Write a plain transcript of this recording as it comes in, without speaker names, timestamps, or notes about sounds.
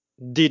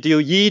Did you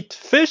eat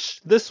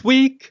fish this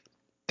week?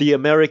 The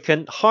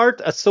American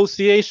Heart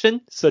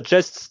Association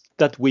suggests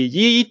that we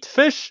eat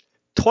fish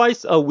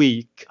twice a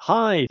week.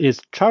 Hi,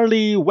 it's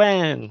Charlie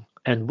Wang,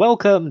 and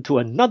welcome to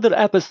another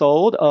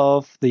episode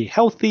of the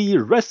Healthy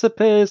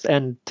Recipes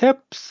and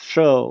Tips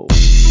Show.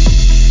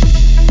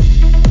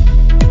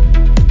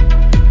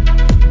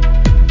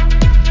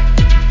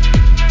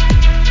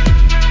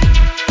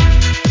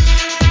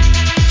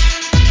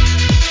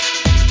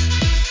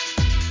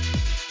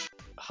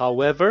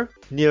 However,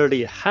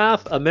 nearly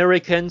half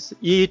Americans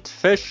eat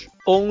fish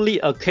only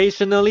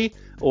occasionally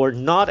or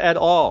not at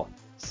all,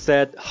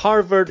 said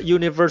Harvard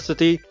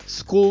University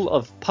School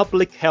of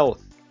Public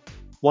Health.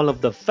 One of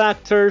the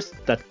factors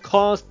that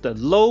caused the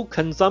low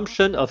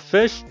consumption of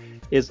fish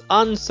is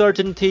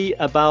uncertainty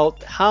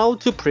about how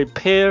to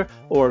prepare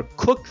or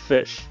cook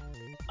fish.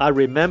 I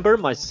remember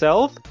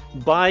myself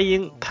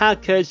buying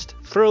packaged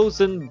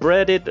frozen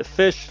breaded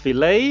fish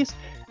fillets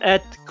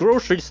at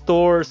grocery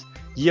stores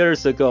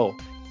years ago,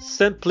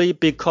 simply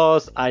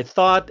because I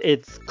thought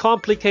it's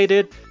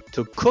complicated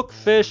to cook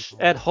fish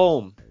at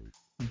home.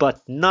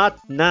 But not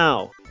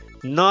now,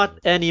 not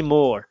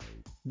anymore,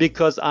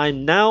 because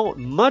I'm now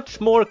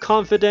much more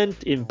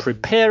confident in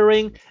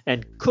preparing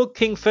and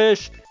cooking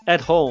fish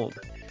at home.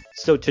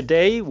 So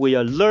today we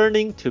are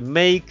learning to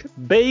make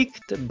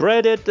baked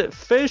breaded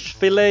fish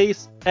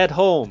fillets at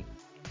home.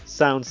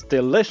 Sounds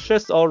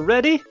delicious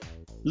already?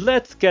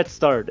 Let's get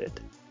started.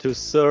 To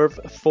serve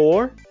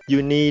 4,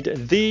 you need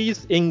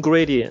these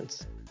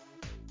ingredients.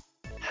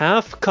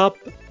 Half cup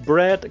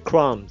bread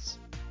crumbs.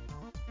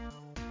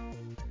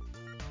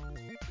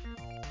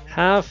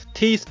 Half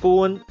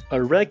teaspoon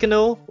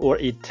oregano or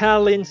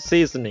Italian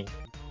seasoning.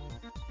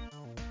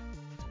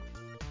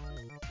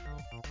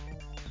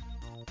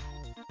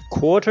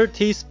 Quarter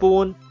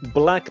teaspoon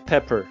black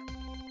pepper.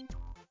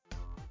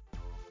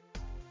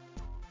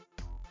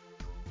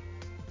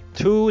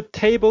 2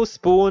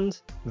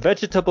 tablespoons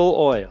vegetable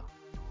oil.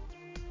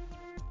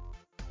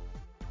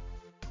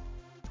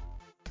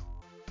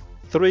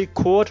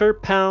 3/4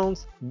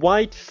 pounds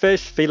white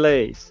fish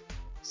fillets,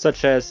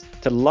 such as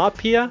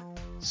tilapia,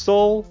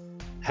 sole,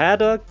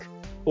 haddock,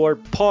 or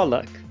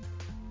pollock.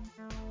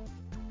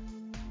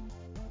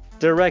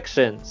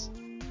 Directions: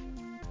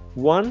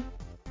 1.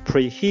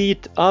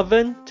 Preheat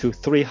oven to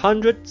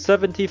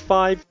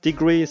 375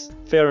 degrees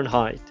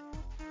Fahrenheit.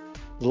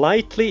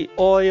 Lightly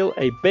oil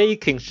a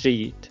baking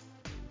sheet.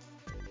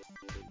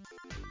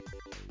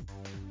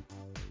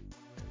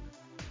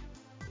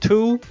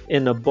 2.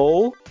 In a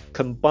bowl,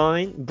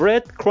 combine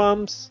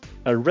breadcrumbs,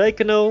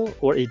 oregano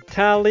or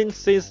Italian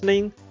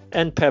seasoning,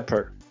 and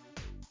pepper.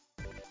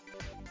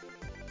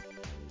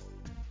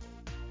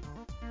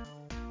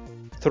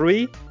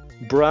 3.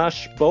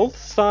 Brush both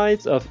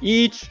sides of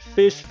each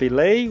fish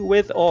fillet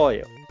with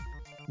oil.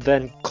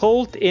 Then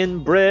coat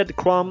in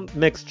breadcrumb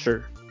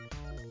mixture.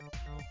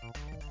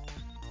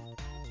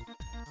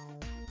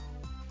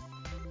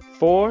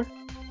 4.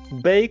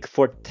 Bake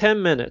for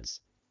 10 minutes.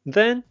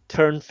 Then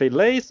turn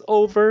fillets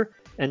over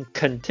and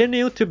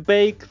continue to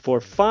bake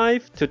for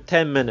 5 to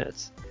 10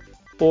 minutes,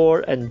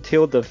 or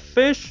until the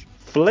fish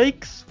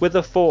flakes with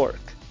a fork.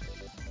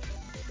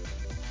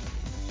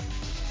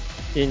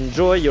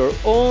 Enjoy your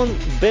own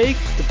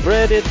baked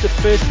breaded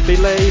fish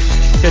fillets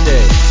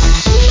today.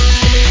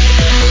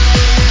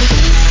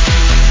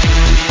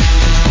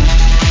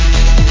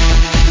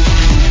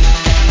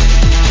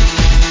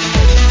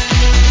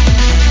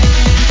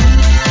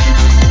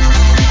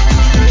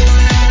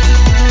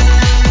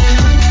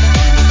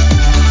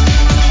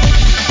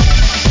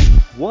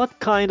 What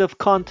kind of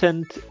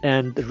content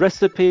and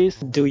recipes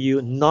do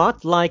you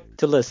not like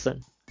to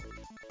listen?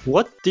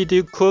 What did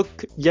you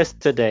cook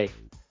yesterday?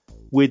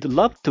 We'd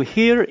love to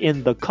hear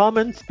in the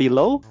comments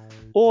below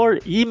or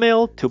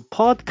email to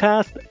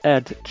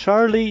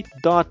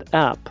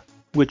podcast@charlie.app,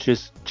 which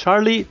is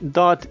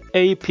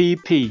charlie.app.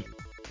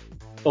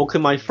 Okay,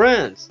 my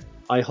friends,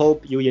 I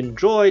hope you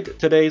enjoyed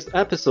today's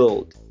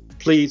episode.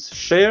 Please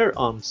share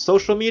on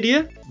social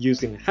media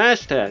using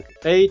hashtag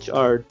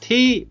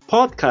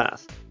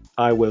HRTpodcast.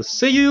 I will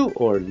see you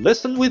or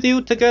listen with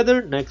you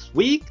together next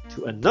week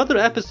to another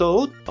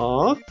episode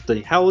of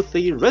the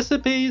Healthy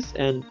Recipes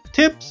and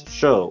Tips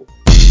Show.